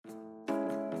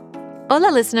Hola,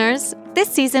 listeners! This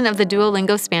season of the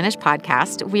Duolingo Spanish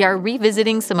podcast, we are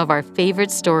revisiting some of our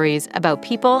favorite stories about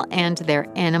people and their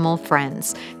animal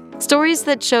friends. Stories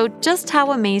that show just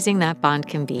how amazing that bond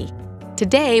can be.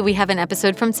 Today, we have an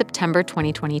episode from September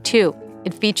 2022.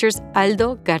 It features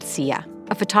Aldo Garcia,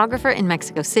 a photographer in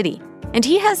Mexico City, and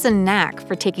he has a knack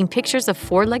for taking pictures of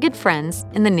four-legged friends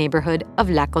in the neighborhood of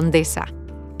La Condesa.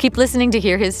 Keep listening to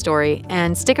hear his story,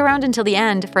 and stick around until the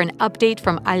end for an update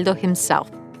from Aldo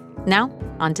himself. Now,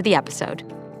 on to the episode.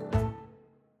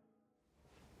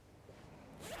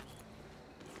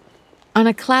 On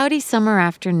a cloudy summer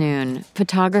afternoon,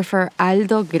 photographer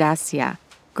Aldo Garcia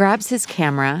grabs his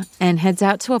camera and heads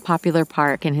out to a popular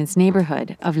park in his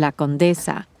neighborhood of La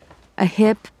Condesa, a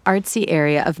hip, artsy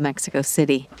area of Mexico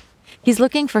City. He's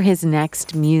looking for his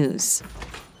next muse.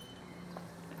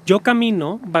 Yo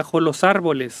camino bajo los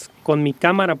árboles con mi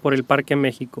cámara por el Parque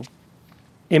México.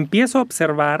 Empiezo a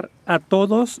observar a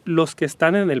todos los que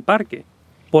están en el parque,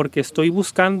 porque estoy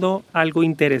buscando algo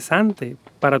interesante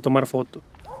para tomar fotos.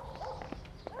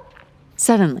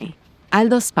 Suddenly,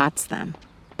 Aldo spots them,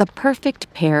 the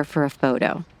perfect pair for a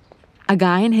photo. A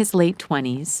guy in his late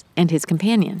 20s and his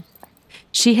companion.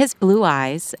 She has blue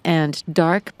eyes and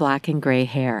dark black and gray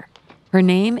hair. Her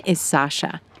name is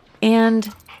Sasha, and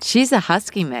she's a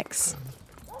husky mix.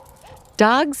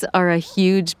 Dogs are a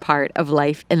huge part of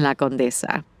life in La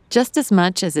Condesa, just as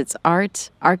much as its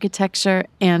art, architecture,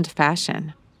 and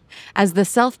fashion. As the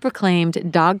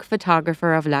self-proclaimed dog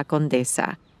photographer of La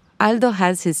Condesa, Aldo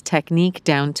has his technique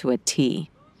down to a T.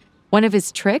 One of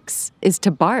his tricks is to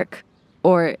bark,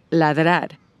 or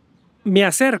ladrar. Me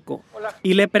acerco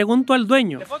y le pregunto al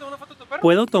dueño,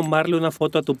 ¿puedo tomarle una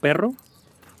foto a tu perro?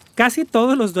 Casi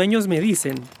todos los dueños me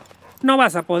dicen, no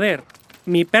vas a poder,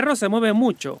 mi perro se mueve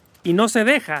mucho y no se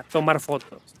deja tomar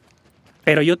fotos.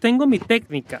 Pero yo tengo mi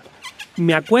técnica.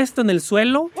 Me acuesto en el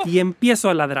suelo y empiezo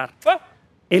a ladrar.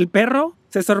 El perro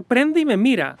se sorprende y me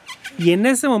mira. Y en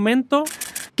ese momento,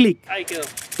 clic. Ahí quedó.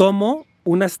 Tomo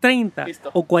unas 30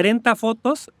 o 40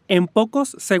 fotos en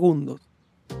pocos segundos.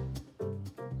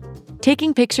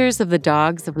 Taking pictures of the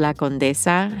dogs of La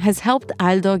Condesa has helped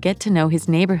Aldo get to know his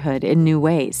neighborhood in new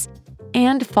ways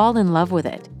and fall in love with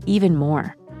it even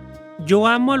more. Yo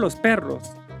amo a los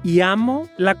perros y amo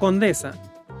La Condesa.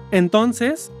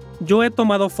 Entonces, yo he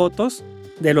tomado fotos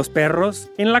de los perros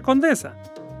en La Condesa,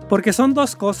 porque son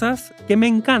dos cosas que me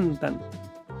encantan.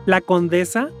 La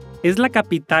Condesa es la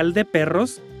capital de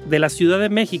perros de la Ciudad de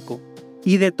México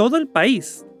y de todo el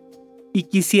país. Y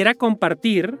quisiera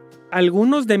compartir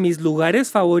algunos de mis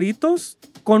lugares favoritos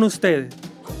con ustedes.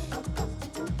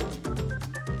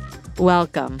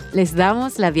 Welcome. Les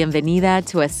damos la bienvenida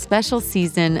to a special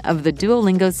season of the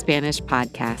Duolingo Spanish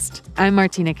podcast. I'm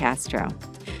Martina Castro.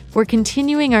 We're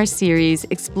continuing our series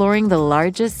exploring the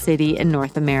largest city in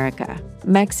North America,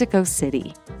 Mexico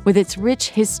City, with its rich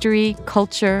history,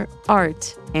 culture,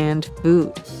 art, and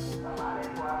food.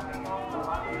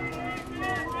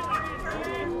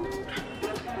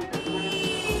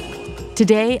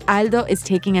 Today, Aldo is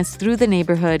taking us through the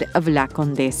neighborhood of La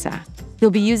Condesa. He'll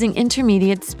be using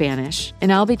intermediate Spanish,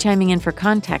 and I'll be chiming in for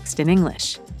context in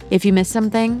English. If you miss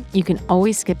something, you can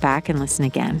always skip back and listen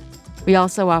again. We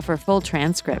also offer full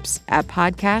transcripts at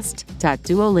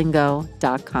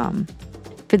podcast.duolingo.com.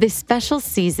 For this special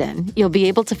season, you'll be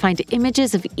able to find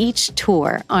images of each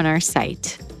tour on our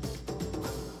site.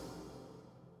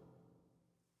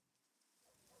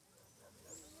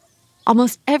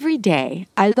 Almost every day,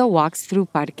 Aldo walks through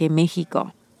Parque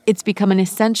México. It's become an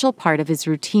essential part of his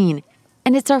routine,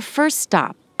 and it's our first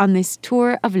stop on this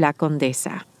tour of La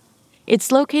Condesa.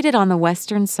 It's located on the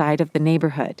western side of the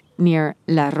neighborhood, near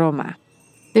La Roma.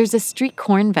 There's a street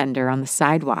corn vendor on the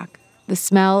sidewalk, the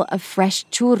smell of fresh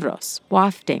churros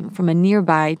wafting from a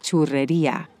nearby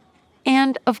churrería,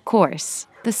 and, of course,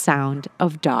 the sound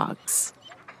of dogs.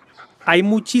 Hay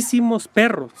muchísimos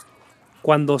perros.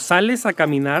 Cuando sales a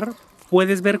caminar,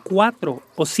 puedes ver 4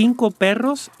 o 5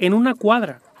 perros en una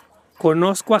cuadra.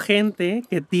 Conozco a gente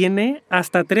que tiene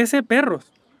hasta 13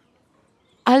 perros.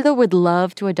 Aldo would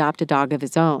love to adopt a dog of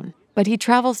his own, but he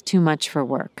travels too much for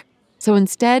work. So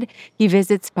instead, he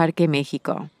visits Parque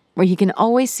México, where he can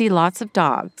always see lots of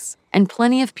dogs and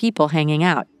plenty of people hanging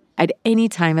out at any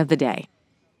time of the day.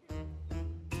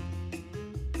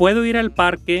 Puedo ir al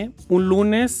parque un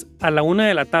lunes a la 1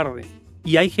 de la tarde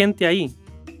y hay gente ahí.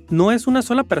 No es una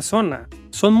sola persona,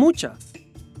 son muchas.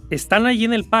 Están allí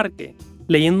en el parque,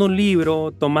 leyendo un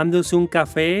libro, tomándose un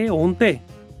café o un té.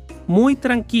 Muy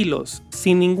tranquilos,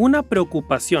 sin ninguna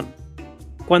preocupación.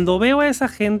 Cuando veo a esa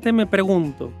gente me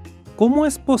pregunto, ¿cómo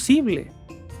es posible?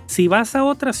 Si vas a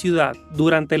otra ciudad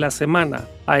durante la semana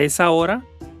a esa hora,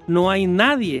 no hay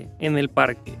nadie en el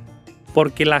parque,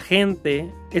 porque la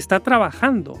gente está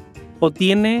trabajando o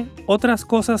tiene otras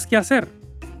cosas que hacer.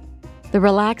 The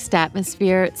relaxed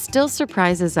atmosphere still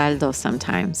surprises Aldo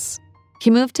sometimes. He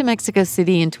moved to Mexico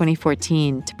City in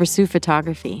 2014 to pursue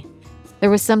photography. There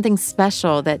was something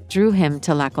special that drew him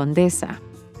to La Condesa.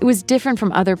 It was different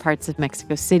from other parts of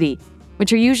Mexico City,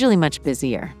 which are usually much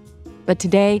busier. But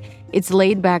today, its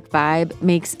laid-back vibe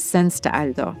makes sense to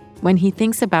Aldo when he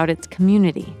thinks about its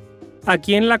community.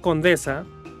 Aquí en La Condesa,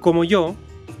 como yo,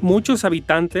 muchos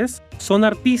habitantes son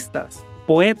artistas,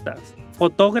 poetas,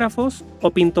 fotógrafos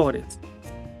o pintores.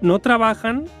 No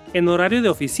trabajan en horario de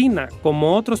oficina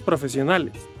como otros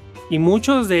profesionales, y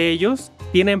muchos de ellos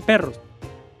tienen perros.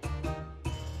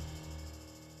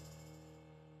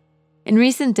 In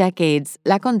recent decades,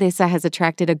 La Condesa has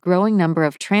attracted a growing number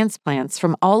of transplants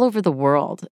from all over the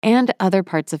world and other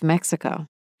parts of Mexico.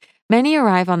 Many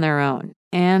arrive on their own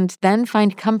and then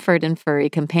find comfort in furry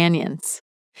companions.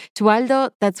 To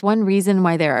Aldo, that's one reason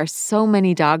why there are so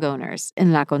many dog owners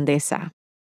in La Condesa.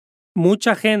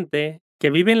 Mucha gente que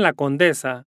vive en La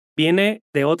Condesa viene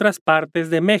de otras partes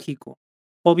de México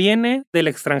o viene del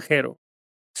extranjero.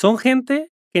 Son gente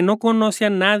que no conoce a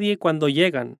nadie cuando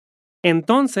llegan.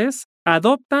 Entonces,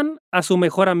 adoptan a su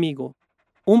mejor amigo,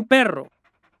 un perro,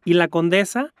 y La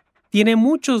Condesa tiene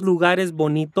muchos lugares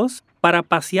bonitos para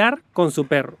pasear con su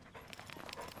perro.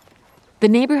 The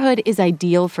neighborhood is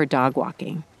ideal for dog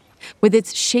walking. With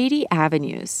its shady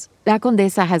avenues, La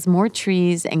Condesa has more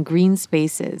trees and green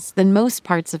spaces than most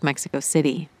parts of Mexico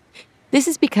City. This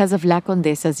is because of La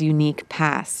Condesa's unique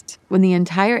past, when the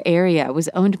entire area was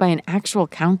owned by an actual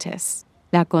countess,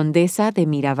 La Condesa de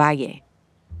Miravalle.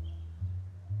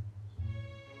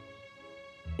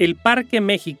 El Parque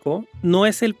México no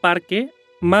es el parque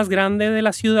más grande de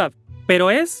la ciudad, pero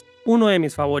es uno de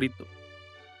mis favoritos.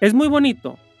 Es muy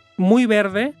bonito, muy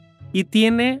verde y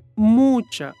tiene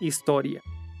mucha historia.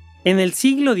 En el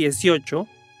siglo XVIII,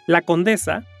 la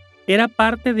Condesa era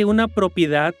parte de una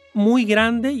propiedad muy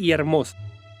grande y hermosa,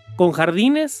 con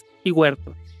jardines y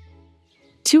huertos.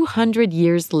 200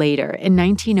 years later, in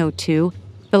 1902,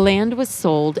 the land was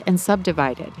sold and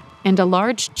subdivided, and a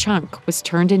large chunk was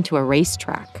turned into a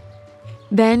racetrack.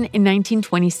 Then, in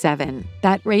 1927,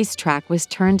 that racetrack was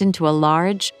turned into a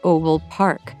large, oval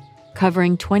park,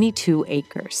 covering 22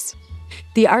 acres.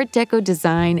 The Art Deco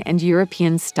design and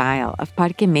European style of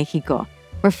Parque México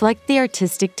reflect the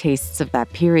artistic tastes of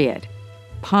that period.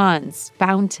 Ponds,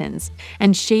 fountains,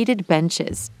 and shaded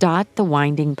benches dot the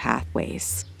winding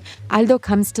pathways. Aldo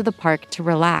comes to the park to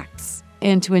relax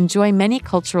and to enjoy many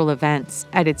cultural events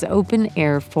at its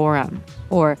open-air forum,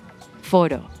 or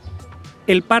foro.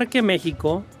 El Parque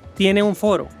México tiene un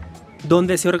foro,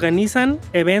 donde se organizan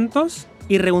eventos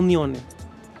y reuniones.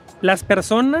 Las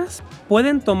personas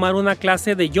pueden tomar una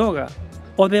clase de yoga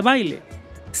o de baile.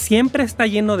 Siempre está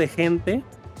lleno de gente,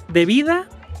 de vida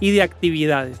y de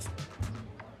actividades.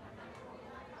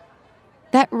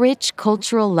 That rich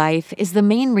cultural life is the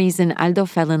main reason Aldo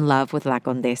fell in love with La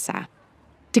Condesa.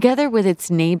 Together with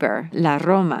its neighbor, La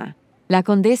Roma, La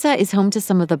Condesa is home to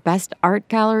some of the best art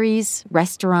galleries,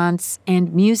 restaurants,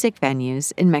 and music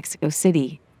venues in Mexico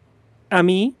City. A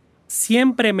mí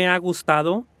siempre me ha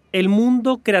gustado el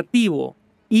mundo creativo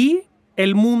y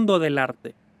el mundo del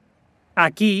arte.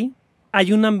 Aquí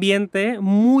hay un ambiente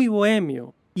muy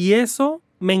bohemio y eso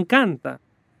me encanta.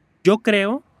 Yo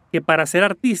creo que para ser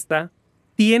artista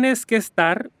tienes que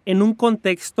estar en un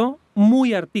contexto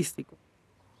muy artístico.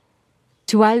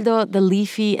 To Aldo, the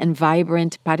leafy and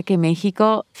vibrant Parque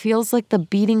México feels like the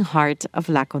beating heart of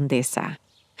La Condesa.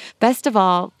 Best of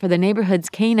all, for the neighborhood's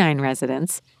canine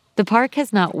residents, the park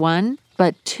has not one,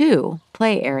 but two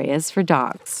play areas for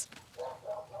dogs.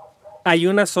 Hay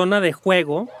una zona de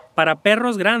juego para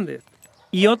perros grandes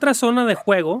y otra zona de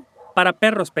juego para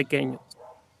perros pequeños.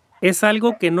 Es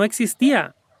algo que no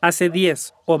existía hace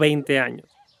 10 o 20 años.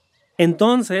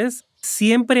 Entonces,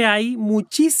 siempre hay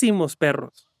muchísimos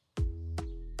perros.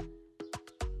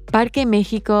 Parque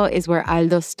México is where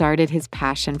Aldo started his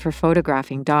passion for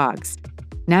photographing dogs.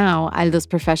 Now, Aldo's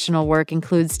professional work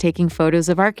includes taking photos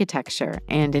of architecture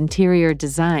and interior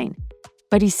design,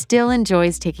 but he still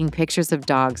enjoys taking pictures of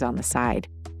dogs on the side.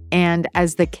 And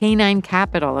as the canine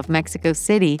capital of Mexico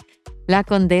City, La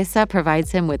Condesa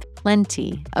provides him with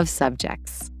plenty of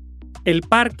subjects. El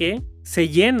parque se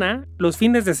llena los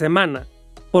fines de semana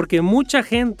porque mucha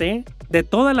gente de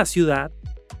toda la ciudad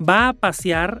va a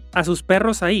pasear a sus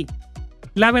perros ahí.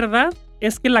 La verdad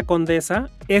es que La Condesa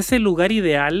es el lugar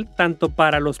ideal tanto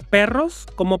para los perros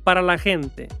como para la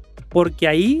gente, porque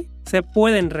ahí se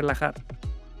pueden relajar.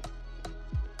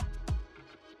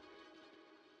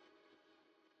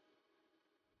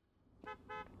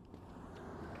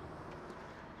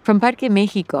 From Parque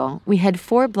Mexico, we head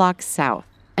 4 blocks south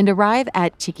and arrive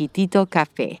at Chiquitito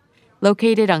Café,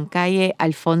 located on Calle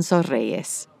Alfonso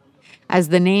Reyes. As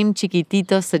the name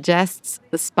Chiquitito suggests,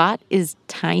 the spot is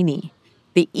tiny.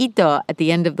 The ito at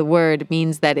the end of the word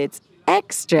means that it's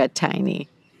extra tiny.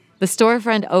 The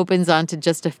storefront opens onto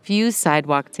just a few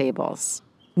sidewalk tables.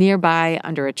 Nearby,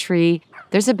 under a tree,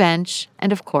 there's a bench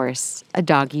and, of course, a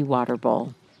doggy water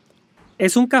bowl.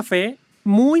 Es un café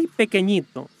muy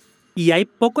pequeñito y hay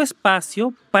poco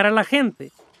espacio para la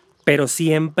gente, pero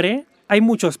siempre hay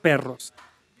muchos perros.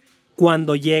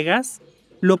 Cuando llegas,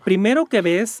 lo primero que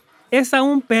ves es a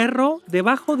un perro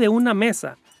debajo de una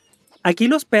mesa. Aquí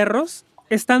los perros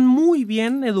están muy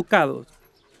bien educados.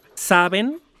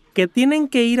 Saben que tienen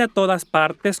que ir a todas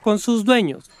partes con sus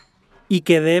dueños y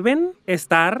que deben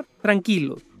estar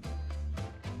tranquilos.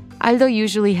 Aldo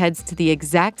usually heads to the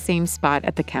exact same spot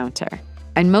at the counter.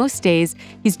 And most days,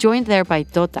 he's joined there by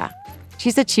Tota.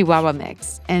 She's a Chihuahua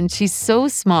mix, and she's so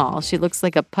small she looks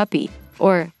like a puppy,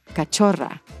 or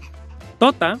cachorra.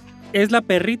 Tota es la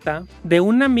perrita de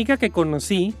una amiga que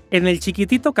conocí en el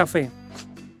Chiquitito Café.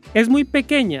 Es muy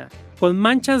pequeña, con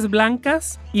manchas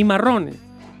blancas y marrones.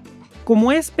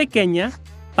 Como es pequeña,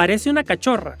 parece una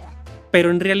cachorra,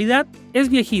 pero en realidad es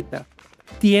viejita.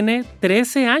 Tiene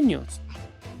 13 años.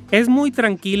 Es muy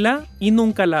tranquila y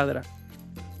nunca ladra.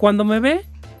 Cuando me ve,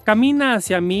 camina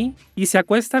hacia mí y se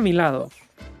acuesta a mi lado.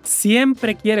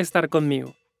 Siempre quiere estar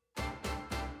conmigo.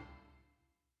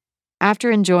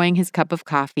 After enjoying his cup of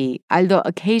coffee, Aldo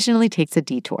occasionally takes a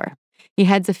detour. He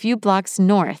heads a few blocks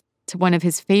north to one of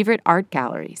his favorite art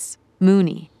galleries,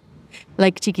 Mooney.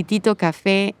 Like Chiquitito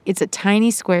Café, it's a tiny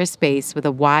square space with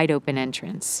a wide-open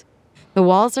entrance. The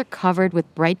walls are covered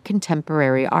with bright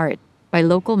contemporary art by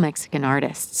local Mexican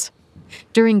artists.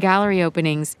 During gallery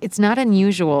openings, it's not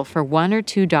unusual for 1 or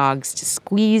 2 dogs to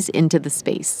squeeze into the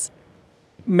space.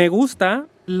 Me gusta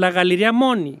la Galería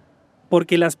Mooney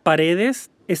porque las paredes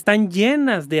están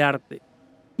llenas de arte.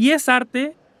 Y es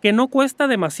arte que no cuesta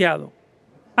demasiado.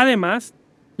 Además,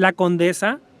 la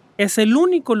Condesa es el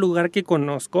único lugar que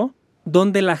conozco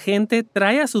donde la gente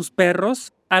trae a sus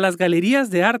perros a las galerías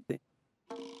de arte.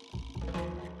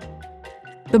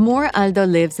 The more Aldo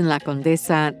lives in La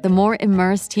Condesa, the more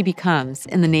immersed he becomes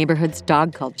in the neighborhood's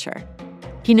dog culture.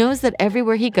 He knows that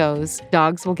everywhere he goes,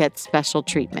 dogs will get special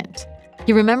treatment.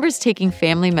 He remembers taking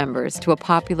family members to a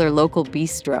popular local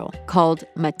bistro called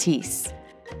Matisse.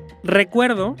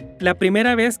 Recuerdo la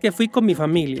primera vez que fui con mi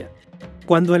familia.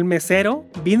 Cuando el mesero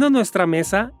vino a nuestra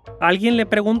mesa, alguien le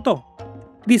preguntó,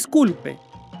 «Disculpe,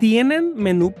 ¿tienen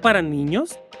menú para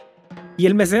niños?» Y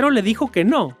el mesero le dijo que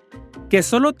no, que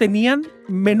solo tenían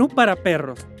menú para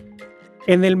perros.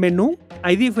 En el menú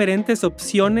hay diferentes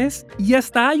opciones y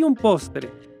hasta hay un postre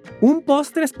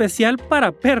especial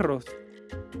para perros.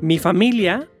 Mi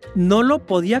familia no lo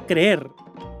podía creer.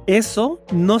 Eso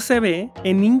no se ve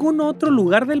en ningún otro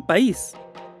lugar del país.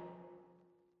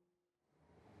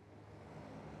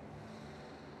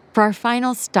 For our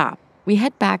final stop, we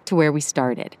head back to where we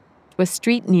started, to a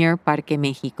street near Parque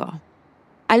Mexico.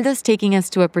 Aldo's taking us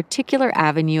to a particular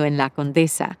avenue in La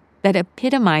Condesa that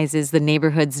epitomizes the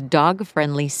neighborhood's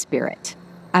dog-friendly spirit,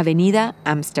 Avenida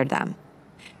Amsterdam.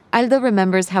 Aldo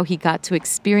remembers how he got to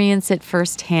experience it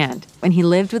firsthand when he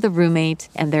lived with a roommate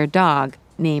and their dog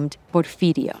named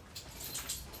Porfirio.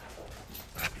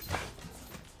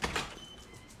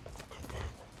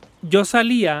 Yo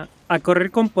salía a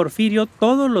correr con Porfirio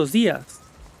todos los días.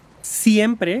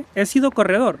 Siempre he sido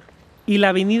corredor y la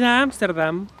Avenida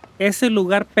Amsterdam es el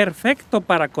lugar perfecto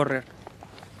para correr.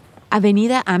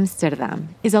 Avenida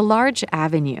Amsterdam is a large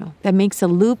avenue that makes a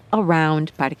loop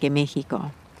around Parque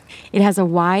Mexico. It has a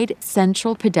wide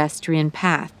central pedestrian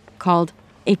path called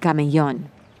a camellón.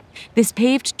 This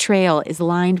paved trail is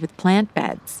lined with plant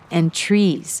beds and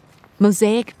trees,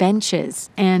 mosaic benches,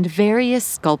 and various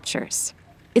sculptures.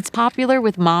 It's popular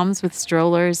with moms with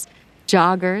strollers,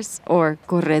 joggers or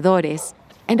corredores,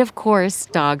 and of course,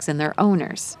 dogs and their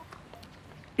owners.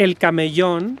 El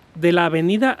camellón de la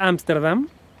Avenida Amsterdam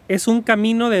es un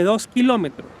camino de 2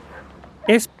 kilómetros.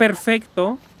 Es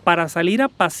perfecto para salir a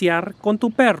pasear con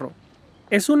tu perro.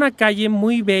 Es una calle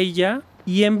muy bella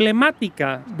y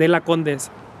emblemática de la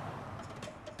Condesa.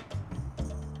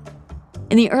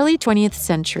 In the early 20th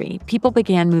century, people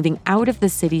began moving out of the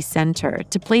city center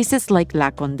to places like La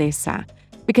Condesa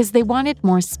because they wanted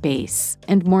more space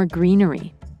and more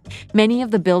greenery. Many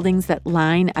of the buildings that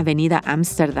line Avenida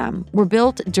Amsterdam were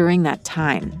built during that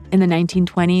time, in the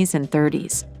 1920s and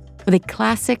 30s, with a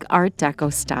classic Art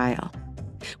Deco style.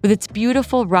 With its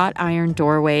beautiful wrought iron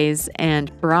doorways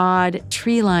and broad,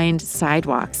 tree-lined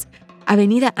sidewalks,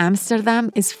 Avenida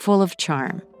Amsterdam is full of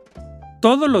charm.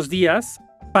 Todos los días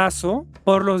paso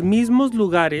por los mismos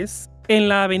lugares en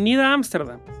la Avenida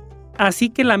Amsterdam. Así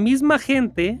que la misma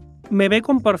gente me ve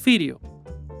con Porfirio.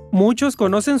 Muchos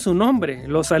conocen su nombre,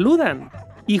 lo saludan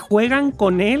y juegan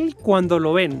con él cuando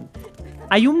lo ven.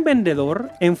 Hay un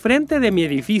vendedor enfrente de mi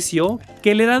edificio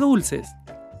que le da dulces.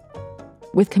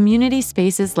 With community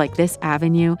spaces like this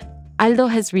avenue, Aldo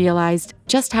has realized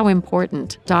just how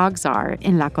important dogs are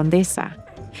in La Condesa.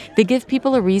 They give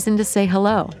people a reason to say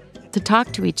hello, to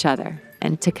talk to each other,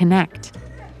 and to connect.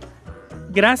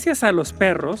 Gracias a los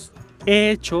perros,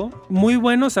 he hecho muy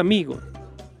buenos amigos.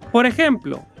 Por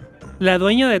ejemplo, la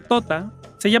dueña de Tota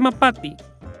se llama Patty.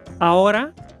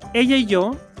 Ahora, ella y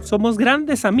yo somos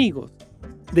grandes amigos,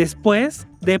 después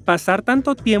de pasar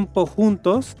tanto tiempo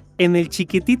juntos en el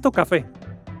chiquitito café.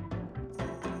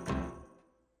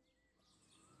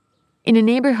 In a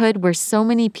neighborhood where so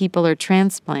many people are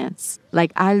transplants,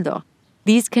 like Aldo,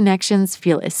 these connections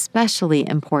feel especially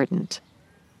important.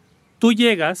 Tú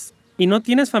llegas y no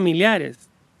tienes familiares,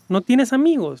 no tienes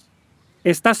amigos,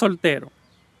 estás soltero.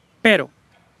 Pero,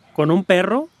 con un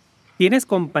perro, tienes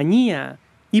compañía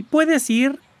y puedes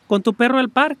ir con tu perro al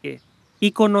parque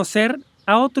y conocer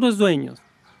a otros dueños.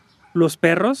 Los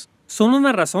perros son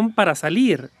una razón para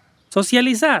salir,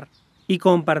 socializar y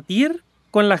compartir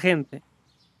con la gente.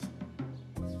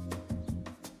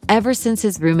 Ever since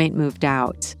his roommate moved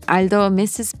out, Aldo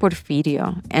misses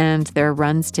Porfirio and their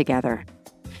runs together.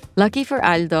 Lucky for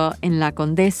Aldo, in La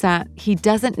Condesa, he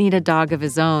doesn't need a dog of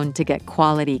his own to get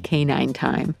quality canine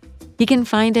time. He can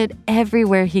find it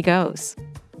everywhere he goes.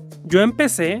 Yo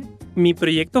empecé mi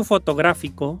proyecto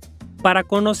fotográfico para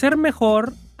conocer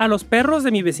mejor a los perros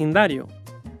de mi vecindario.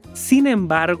 Sin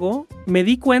embargo, me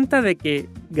di cuenta de que,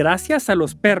 gracias a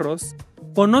los perros,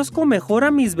 conozco mejor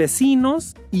a mis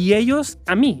vecinos y ellos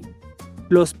a mí.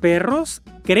 Los perros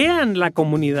crean la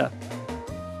comunidad.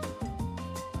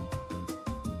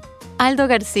 Aldo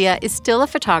Garcia is still a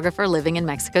photographer living in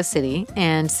Mexico City,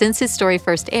 and since his story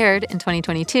first aired in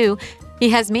 2022, he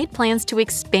has made plans to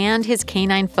expand his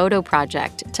canine photo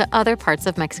project to other parts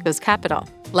of Mexico's capital,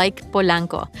 like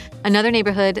Polanco, another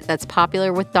neighborhood that's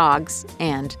popular with dogs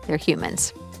and their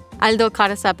humans. Aldo caught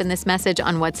us up in this message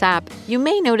on WhatsApp. You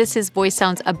may notice his voice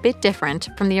sounds a bit different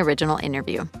from the original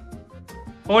interview.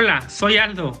 Hola, soy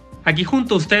Aldo. Aquí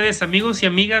junto a ustedes, amigos y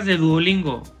amigas de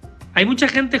Duolingo. Hay mucha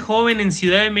gente joven en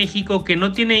Ciudad de México que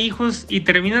no tiene hijos y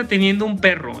termina teniendo un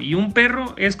perro. Y un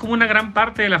perro es como una gran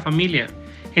parte de la familia.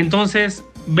 Entonces,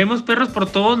 vemos perros por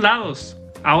todos lados,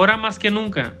 ahora más que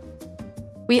nunca.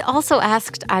 We also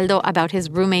asked Aldo about his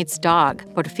roommate's dog,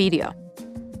 Porfirio.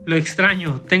 Lo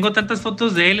extraño, tengo tantas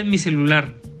fotos de él en mi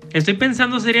celular. Estoy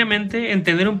pensando seriamente en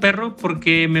tener un perro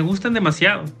porque me gustan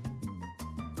demasiado.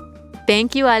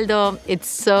 Thank you, Aldo. It's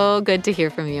so good to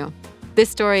hear from you. This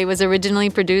story was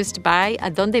originally produced by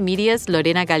Adonde Media's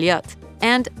Lorena Galiot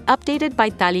and updated by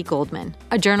Tali Goldman,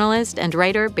 a journalist and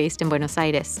writer based in Buenos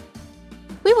Aires.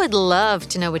 We would love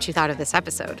to know what you thought of this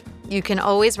episode. You can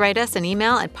always write us an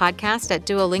email at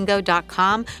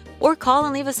podcast@duolingo.com or call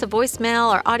and leave us a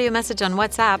voicemail or audio message on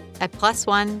WhatsApp at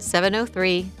 +1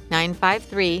 703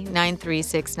 953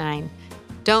 9369.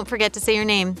 Don't forget to say your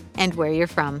name and where you're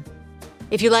from.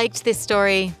 If you liked this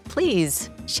story, please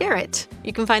share it.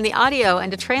 You can find the audio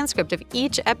and a transcript of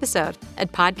each episode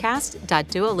at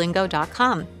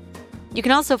podcast.duolingo.com. You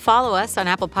can also follow us on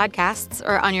Apple Podcasts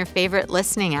or on your favorite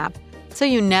listening app so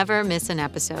you never miss an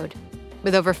episode.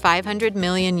 With over 500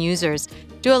 million users,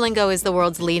 Duolingo is the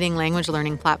world's leading language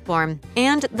learning platform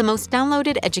and the most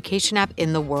downloaded education app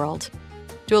in the world.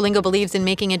 Duolingo believes in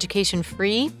making education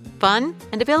free, fun,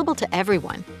 and available to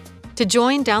everyone. To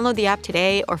join, download the app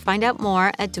today or find out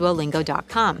more at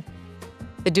duolingo.com.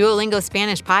 The Duolingo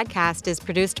Spanish podcast is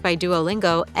produced by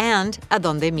Duolingo and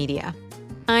Adonde Media.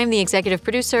 I'm the executive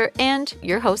producer and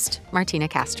your host, Martina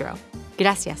Castro.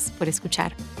 Gracias por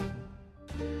escuchar.